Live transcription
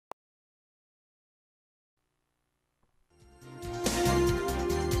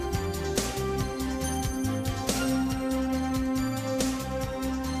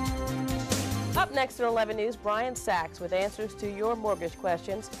Up next at 11 News, Brian Sachs with answers to your mortgage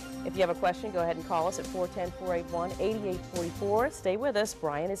questions. If you have a question, go ahead and call us at 410-481-8844. Stay with us.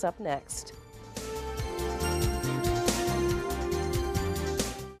 Brian is up next.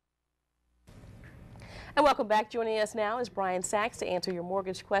 And welcome back. Joining us now is Brian Sachs to answer your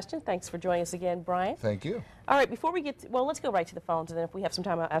mortgage question. Thanks for joining us again, Brian. Thank you. All right, before we get to, well, let's go right to the phones, and then if we have some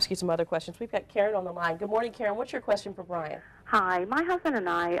time, I'll ask you some other questions. We've got Karen on the line. Good morning, Karen. What's your question for Brian? Hi. My husband and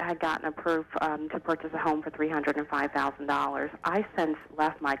I had gotten approved to purchase a home for $305,000. I since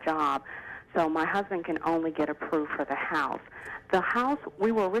left my job, so my husband can only get approved for the house. The house,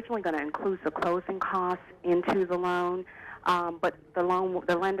 we were originally going to include the closing costs into the loan, but the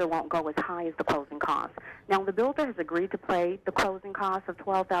lender won't go as high as the closing costs. Now, the builder has agreed to pay the closing costs of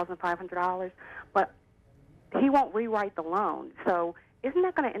 $12,500, but he won't rewrite the loan. So isn't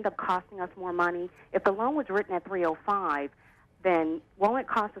that going to end up costing us more money? If the loan was written at $305, then won't it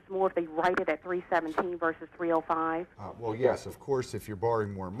cost us more if they write it at $317 versus $305? Well, yes, of course, if you're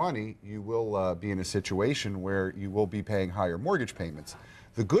borrowing more money, you will be in a situation where you will be paying higher mortgage payments.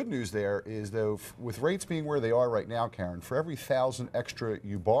 The good news there is, though, with rates being where they are right now, Karen, for every $1,000 extra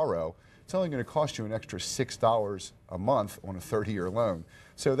you borrow, it's only going to cost you an extra $6 a month on a 30-year loan.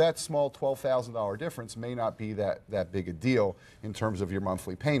 So that small $12,000 difference may not be that big a deal in terms of your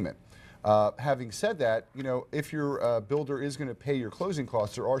monthly payment. Having said that, you know, if your builder is going to pay your closing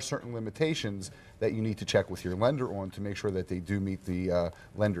costs, there are certain limitations that you need to check with your lender on to make sure that they do meet the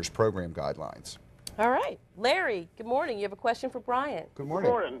lender's program guidelines. All right. Larry, good morning. You have a question for Brian. Good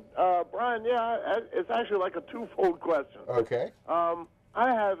morning. Good morning. Brian, yeah, it's actually like a twofold question. Okay. I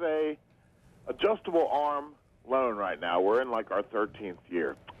have a adjustable arm loan right now. We're in like our 13th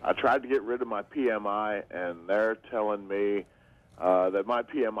year. I tried to get rid of my PMI, and they're telling me that my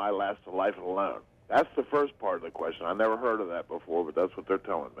PMI lasts the life of the loan. That's the first part of the question. I never heard of that before, but that's what they're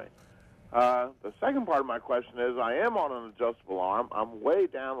telling me. The second part of my question is, I am on an adjustable arm. I'm way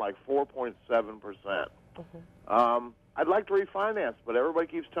down like 4.7%. I'd like to refinance, but everybody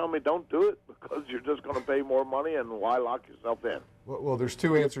keeps telling me don't do it because you're just going to pay more money, and why lock yourself in? Well, there's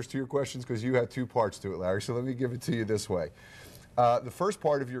two answers to your questions because you had two parts to it, Larry, so let me give it to you this way. The first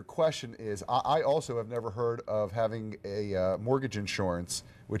part of your question is, I also have never heard of having a mortgage insurance,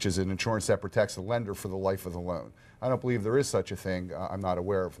 which is an insurance that protects the lender for the life of the loan. I don't believe there is such a thing. I'm not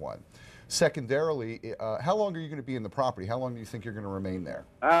aware of one. Secondarily, how long are you going to be in the property? How long do you think you're going to remain there?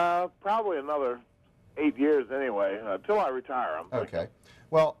 Probably another 8 years anyway, until I retire. I'm thinking. Okay.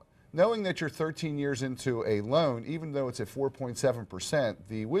 Well, knowing that you're 13 years into a loan, even though it's at 4.7%,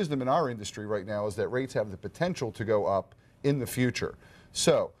 the wisdom in our industry right now is that rates have the potential to go up in the future.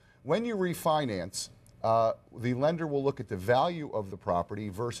 So when you refinance, the lender will look at the value of the property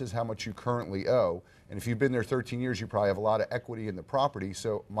versus how much you currently owe. And if you've been there 13 years, you probably have a lot of equity in the property.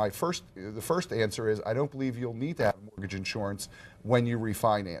 So the first answer is, I don't believe you'll need to have mortgage insurance when you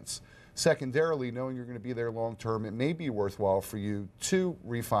refinance. Secondarily, knowing you're going to be there long term, it may be worthwhile for you to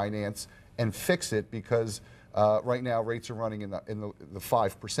refinance and fix it because right now rates are running in the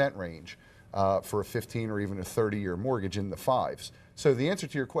 5% range for a 15 or even a 30-year mortgage in the 5s. So the answer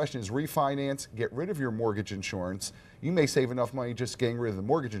to your question is refinance, get rid of your mortgage insurance. You may save enough money just getting rid of the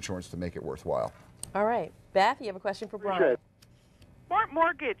mortgage insurance to make it worthwhile. All right. Beth, you have a question for Brian. Appreciate it. Smart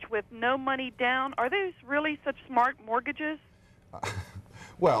mortgage with no money down. Are those really such smart mortgages?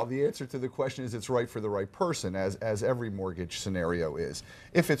 Well, the answer to the question is it's right for the right person, as every mortgage scenario is.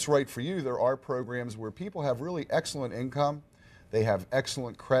 If it's right for you, there are programs where people have really excellent income, they have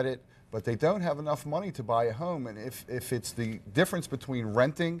excellent credit, but they don't have enough money to buy a home. And if it's the difference between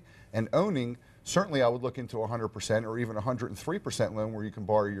renting and owning, certainly I would look into 100% or even 103% loan where you can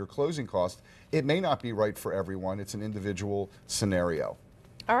borrow your closing costs. It may not be right for everyone. It's an individual scenario.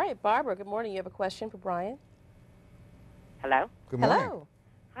 All right, Barbara, good morning. You have a question for Brian? Hello? Good morning. Hello.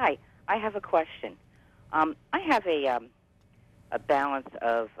 Hi. I have a question. I have a balance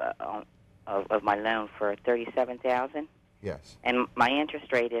of my loan for $37,000. Yes. And my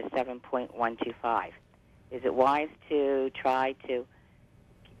interest rate is 7.125. Is it wise to try to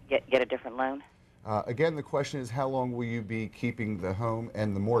get a different loan? Again, the question is, how long will you be keeping the home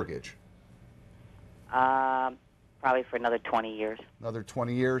and the mortgage? Probably for another 20 years. Another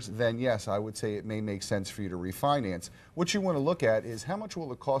 20 years? Then yes, I would say it may make sense for you to refinance. What you want to look at is how much will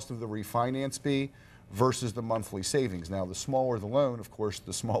the cost of the refinance be versus the monthly savings. Now, the smaller the loan, of course,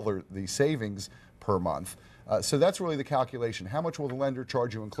 the smaller the savings per month. So that's really the calculation. How much will the lender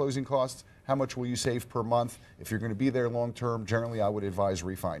charge you in closing costs? how much will you save per month. If you're going to be there long term, generally I would advise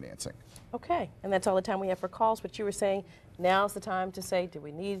refinancing. Okay, and that's all the time we have for calls, but you were saying now's the time to say, do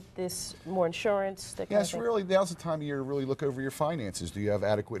we need this, more insurance? That kind of Yes, thing? really, now's the time of year to really look over your finances. Do you have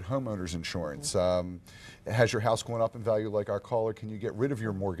adequate homeowners insurance? Has your house gone up in value like our caller? Can you get rid of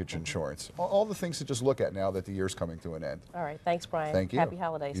your mortgage insurance? All the things to just look at now that the year's coming to an end. All right, thanks, Brian. Thank you. Happy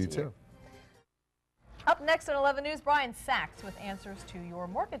holidays You to you. too. Up next on 11 News, Brian Sachs with answers to your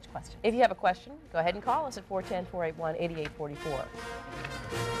mortgage questions. If you have a question, go ahead and call us at 410-481-8844.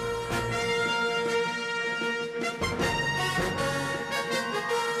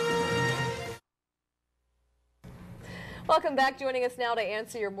 Welcome back. Joining us now to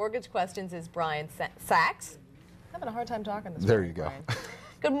answer your mortgage questions is Brian Sachs. Having a hard time talking this morning. There you go. Brian.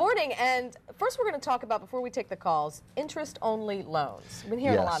 Good morning. And first we're going to talk about, before we take the calls, interest-only loans. We've been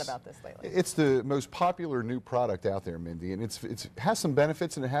hearing a lot about this lately. It's the most popular new product out there, Mindy, and it has some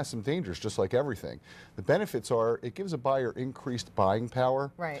benefits and it has some dangers, just like everything. The benefits are it gives a buyer increased buying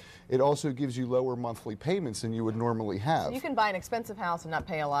power. Right. It also gives you lower monthly payments than you would normally have. So you can buy an expensive house and not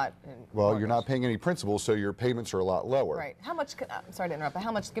pay a lot in Well, mortgage. you're not paying any principal, so your payments are a lot lower. Right. How much, I'm sorry to interrupt, but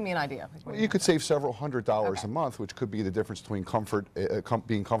how much, give me an idea. Well, you could save several $100s Okay. a month, which could be the difference between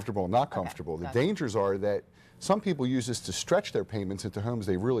being comfortable and not comfortable. The gotcha. dangers are that some people use this to stretch their payments into homes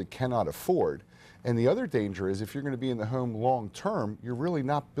they really cannot afford. And the other danger is if you're going to be in the home long term, you're really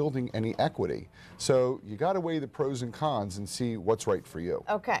not building any equity. So you got to weigh the pros and cons and see what's right for you.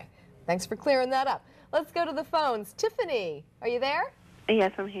 Okay. Thanks for clearing that up. Let's go to the phones. Tiffany, are you there?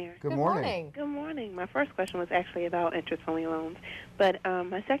 Yes, I'm here. Good morning. Good morning. My first question was actually about interest-only loans. But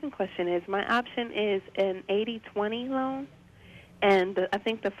my second question is, my option is an 80-20 loan. And I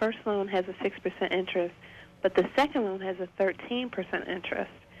think the first loan has a 6% interest, but the second loan has a 13% interest.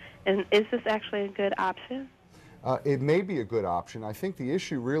 And is this actually a good option? It may be a good option. I think the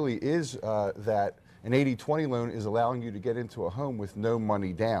issue really is that an 80-20 loan is allowing you to get into a home with no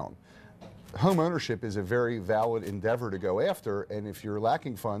money down. Home ownership is a very valid endeavor to go after, and if you're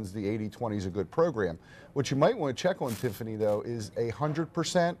lacking funds, the 80-20 is a good program. What you might want to check on, Tiffany, though, is a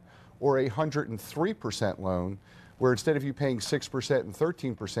 100% or a 103% loan, where instead of you paying 6% and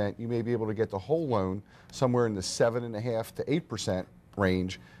 13%, you may be able to get the whole loan somewhere in the 7.5% to 8%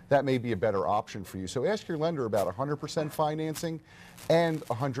 range. That may be a better option for you. So ask your lender about 100% financing and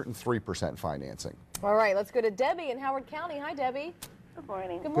 103% financing. All right, let's go to Debbie in Howard County. Hi, Debbie. Good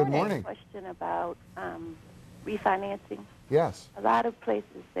morning. Good morning. Good morning. Question about refinancing. Yes. A lot of places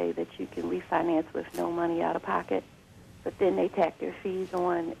say that you can refinance with no money out of pocket, but then they tack their fees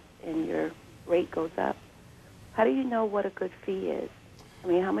on and your rate goes up. How do you know what a good fee is? I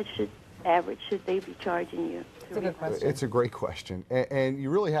mean, how much average should they be charging you? It's a good question. It's a great question. And you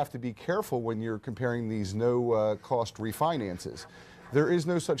really have to be careful when you're comparing these no-cost refinances. There is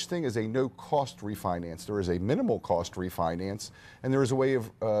no such thing as a no-cost refinance. There is a minimal cost refinance, and there is a way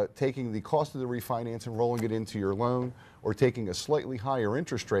of taking the cost of the refinance and rolling it into your loan, or taking a slightly higher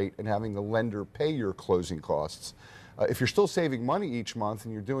interest rate and having the lender pay your closing costs. If you're still saving money each month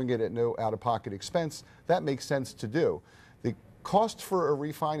and you're doing it at no out-of-pocket expense, that makes sense to do. The costs for a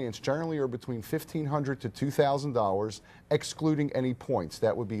refinance generally are between $1,500 to $2,000, excluding any points.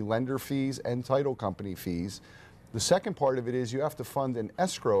 That would be lender fees and title company fees. The second part of it is you have to fund an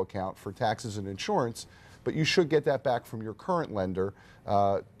escrow account for taxes and insurance, but you should get that back from your current lender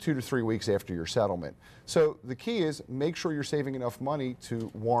 2 to 3 weeks after your settlement. So the key is make sure you're saving enough money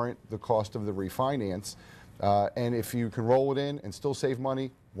to warrant the cost of the refinance. And if you can roll it in and still save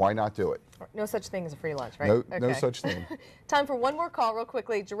money, why not do it? No such thing as a free lunch, right? No, Okay. no such thing. Time for one more call real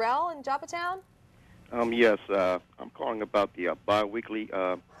quickly. Jarrell in Joppatown? Yes, I'm calling about the biweekly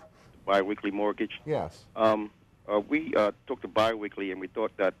mortgage. Yes. We took the biweekly and we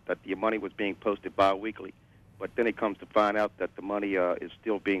thought that the money was being posted biweekly, but then it comes to find out that the money is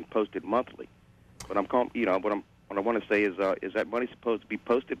still being posted monthly. But what I want to say is that money supposed to be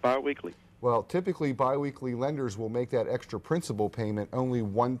posted biweekly? Well, typically biweekly lenders will make that extra principal payment only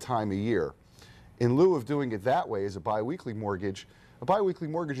one time a year. In lieu of doing it that way as a biweekly mortgage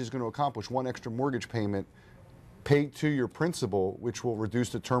is going to accomplish one extra mortgage payment paid to your principal, which will reduce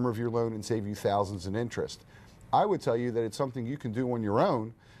the term of your loan and save you thousands in interest. I would tell you that it's something you can do on your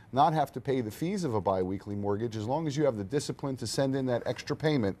own, not have to pay the fees of a biweekly mortgage, as long as you have the discipline to send in that extra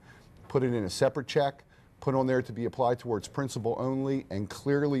payment, put it in a separate check, put on there to be applied towards principal only, and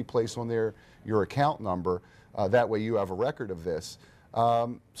clearly place on there your account number. That way you have a record of this.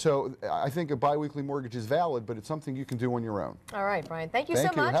 So I think a biweekly mortgage is valid, but it's something you can do on your own. All right, Brian. Thank you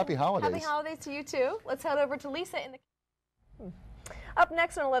Thank so you. much. Happy holidays. Happy holidays to you, too. Let's head over to Lisa in the... Up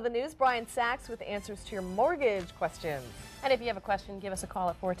next on 11 News, Brian Sachs with answers to your mortgage questions. And if you have a question, give us a call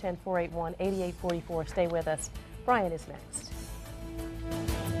at 410-481-8844. Stay with us. Brian is next.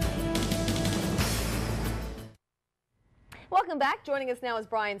 Welcome back. Joining us now is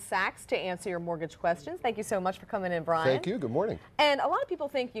Brian Sachs to answer your mortgage questions. Thank you so much for coming in, Brian. Thank you. Good morning. And a lot of people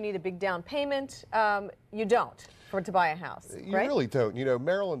think you need a big down payment. You don't to buy a house, You right? really don't. You know,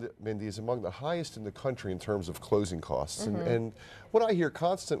 Maryland, Mindy, is among the highest in the country in terms of closing costs. And what I hear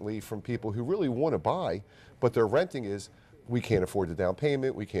constantly from people who really want to buy, but they're renting is, we can't afford the down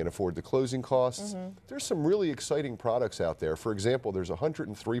payment, we can't afford the closing costs. There's some really exciting products out there. For example, there's a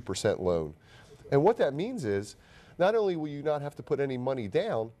 103% loan. And what that means is, not only will you not have to put any money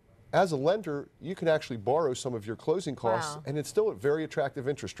down, as a lender, you can actually borrow some of your closing costs, and it's still at very attractive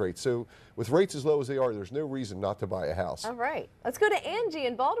interest rates. So with rates as low as they are, there's no reason not to buy a house. All right. Let's go to Angie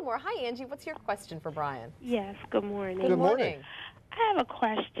in Baltimore. Hi, Angie. What's your question for Brian? Yes, good morning. Good morning. I have a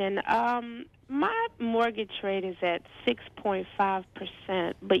question. My mortgage rate is at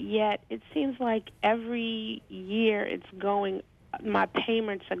 6.5%, but yet it seems like every year my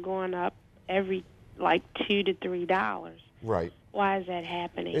payments are going up every like $2 to $3. Right. Why is that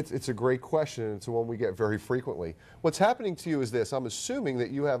happening? It's a great question, and it's one we get very frequently. What's happening to you is this. I'm assuming that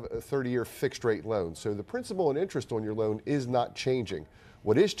you have a 30-year fixed rate loan, so the principal and interest on your loan is not changing.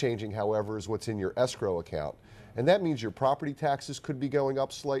 What is changing, however, is what's in your escrow account. And that means your property taxes could be going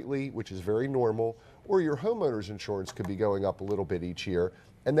up slightly, which is very normal, or your homeowner's insurance could be going up a little bit each year,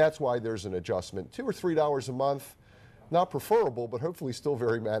 and that's why there's an adjustment. $2 or $3 a month. Not preferable, but hopefully still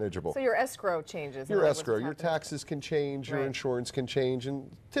very manageable. So your escrow changes. Your escrow, your taxes can change, your insurance can change, and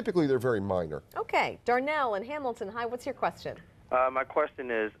typically they're very minor. Okay. Darnell in Hamilton. Hi, what's your question? My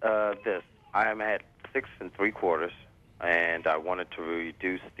question is this. I am at 6 3/4, and I wanted to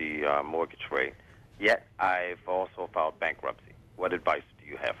reduce the mortgage rate. Yet I've also filed bankruptcy. What advice do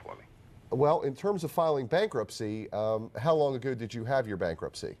you have for me? Well, in terms of filing bankruptcy, how long ago did you have your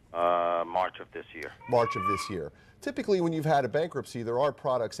bankruptcy? March of this year. March of this year. Typically, when you've had a bankruptcy, there are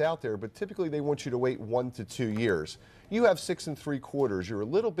products out there, but typically they want you to wait 1 to 2 years. You have 6 3/4. You're a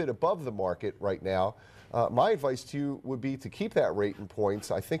little bit above the market right now. My advice to you would be to keep that rate in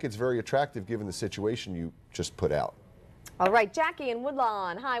points. I think it's very attractive given the situation you just put out. All right, Jackie in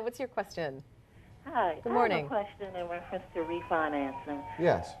Woodlawn. Hi, what's your question? Hi. Good morning. I have a question in reference to refinancing.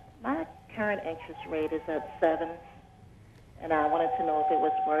 Yes. My current interest rate is at 7, and I wanted to know if it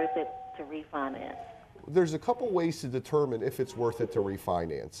was worth it to refinance. There's a couple ways to determine if it's worth it to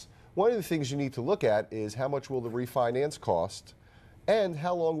refinance. One of the things you need to look at is how much will the refinance cost and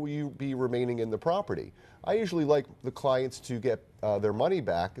how long will you be remaining in the property. I usually like the clients to get their money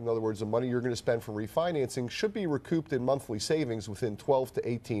back. In other words, the money you're going to spend for refinancing should be recouped in monthly savings within 12 to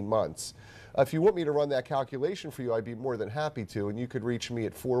 18 months. If you want me to run that calculation for you, I'd be more than happy to, and you could reach me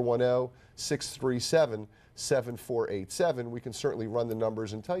at 410-637-7487. We can certainly run the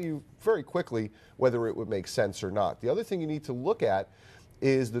numbers and tell you very quickly whether it would make sense or not. The other thing you need to look at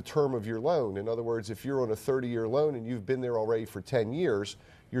is the term of your loan. In other words, if you're on a 30-year loan and you've been there already for 10 years,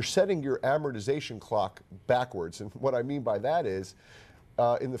 you're setting your amortization clock backwards. And what I mean by that is,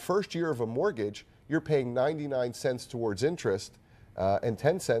 in the first year of a mortgage, you're paying 99 cents towards interest and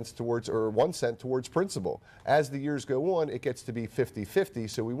 10 cents towards, or 1 cent towards principal. As the years go on, it gets to be 50-50,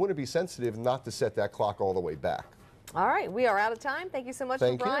 so we want to be sensitive not to set that clock all the way back. All right, we are out of time. Thank you so much,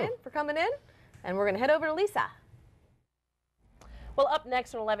 Brian, for coming in. And we're going to head over to Lisa. Well, up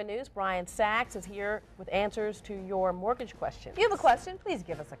next on 11 News, Brian Sachs is here with answers to your mortgage questions. If you have a question, please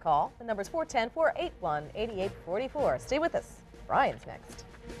give us a call. The number is 410-481-8844. Stay with us. Brian's next.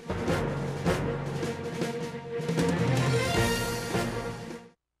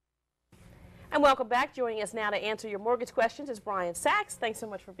 And welcome back. Joining us now to answer your mortgage questions is Brian Sachs. Thanks so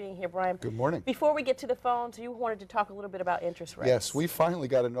much for being here, Brian. Good morning. Before we get to the phones, you wanted to talk a little bit about interest rates. Yes, we finally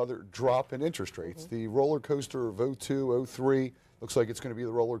got another drop in interest rates. The roller coaster of 02, 03 looks like it's going to be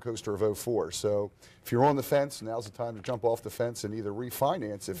the roller coaster of 04. So if you're on the fence, now's the time to jump off the fence and either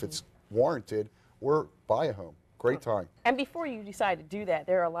refinance if it's warranted or buy a home. Great time. And before you decide to do that,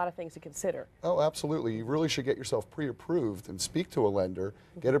 there are a lot of things to consider. Oh, absolutely. You really should get yourself pre-approved and speak to a lender,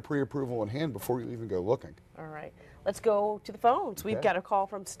 get a pre-approval in hand before you even go looking. All right. Let's go to the phones. Okay. We've got a call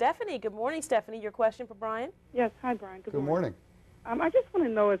from Stephanie. Good morning, Stephanie. Your question for Brian? Yes. Hi, Brian. Good morning. I just want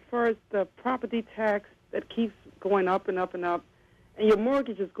to know, as far as the property tax that keeps going up and up and up, and your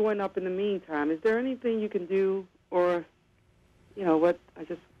mortgage is going up in the meantime, is there anything you can do, or, you know, what? I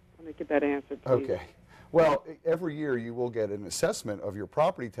just want to get that answered, please. Okay. Well, every year you will get an assessment of your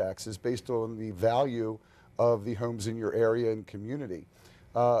property taxes based on the value of the homes in your area and community.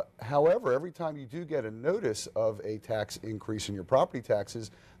 However, every time you do get a notice of a tax increase in your property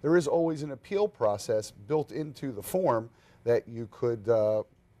taxes, there is always an appeal process built into the form that you could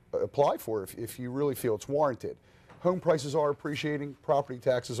apply for if you really feel it's warranted. Home prices are appreciating, property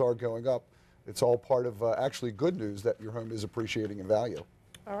taxes are going up. It's all part of actually good news that your home is appreciating in value.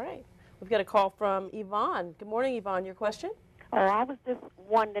 All right. We've got a call from Yvonne. Good morning, Yvonne. Your question? Oh, I was just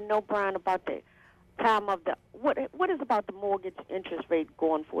wanting to know, Brian, about the time of the, what is about the mortgage interest rate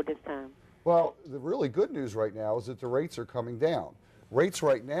going for this time? Well, the really good news right now is that the rates are coming down. Rates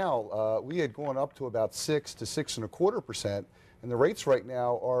right now, we had gone up to about 6 to 6.25%, and the rates right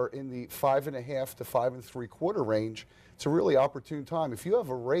now are in the 5.5 to 5.75 range. It's a really opportune time. If you have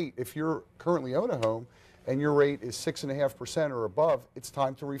a rate, if you're currently own a home and your rate is 6.5% or above, it's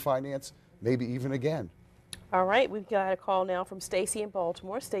time to refinance, maybe even again. All right, we've got a call now from Stacy in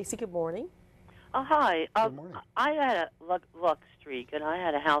Baltimore. Stacy, good morning. Hi. Good morning. I had a luck streak, and I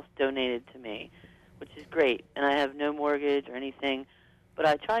had a house donated to me, which is great, and I have no mortgage or anything. But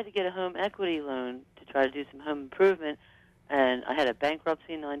I tried to get a home equity loan to try to do some home improvement, and I had a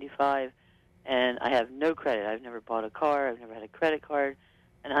bankruptcy in '95, and I have no credit. I've never bought a car. I've never had a credit card,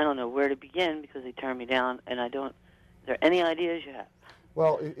 and I don't know where to begin because they turned me down, and I don't. Is there any ideas you have?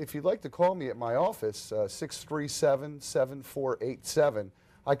 Well, if you'd like to call me at my office, 637-7487,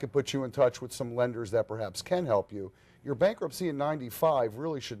 I could put you in touch with some lenders that perhaps can help you. Your bankruptcy in '95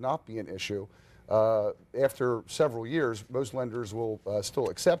 really should not be an issue. After several years, most lenders will still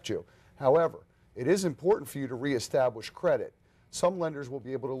accept you. However, it is important for you to reestablish credit. Some lenders will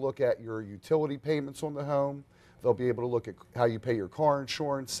be able to look at your utility payments on the home. They'll be able to look at how you pay your car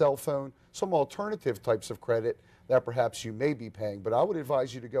insurance, cell phone, some alternative types of credit that perhaps you may be paying. But I would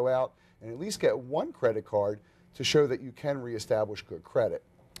advise you to go out and at least get one credit card to show that you can reestablish good credit.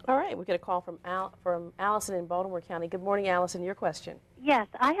 All right, we get a call from Allison in Baltimore County. Good morning, Allison. Your question. Yes,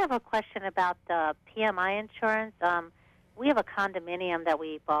 I have a question about the PMI insurance. We have a condominium that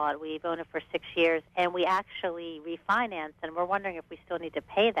we bought. We've owned it for 6 years, and we actually refinanced, and we're wondering if we still need to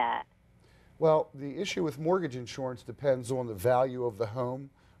pay that. Well, the issue with mortgage insurance depends on the value of the home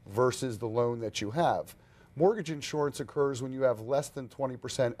versus the loan that you have. Mortgage insurance occurs when you have less than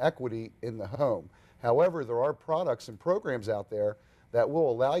 20% equity in the home. However, there are products and programs out there that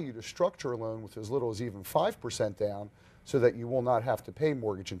will allow you to structure a loan with as little as even 5% down so that you will not have to pay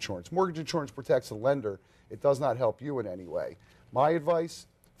mortgage insurance. Mortgage insurance protects the lender. It does not help you in any way. My advice,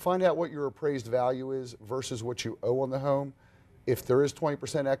 find out what your appraised value is versus what you owe on the home. If there is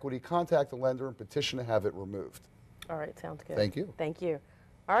 20% equity, contact the lender and petition to have it removed. All right, sounds good. Thank you. Thank you.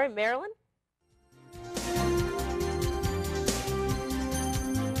 All right, Marilyn.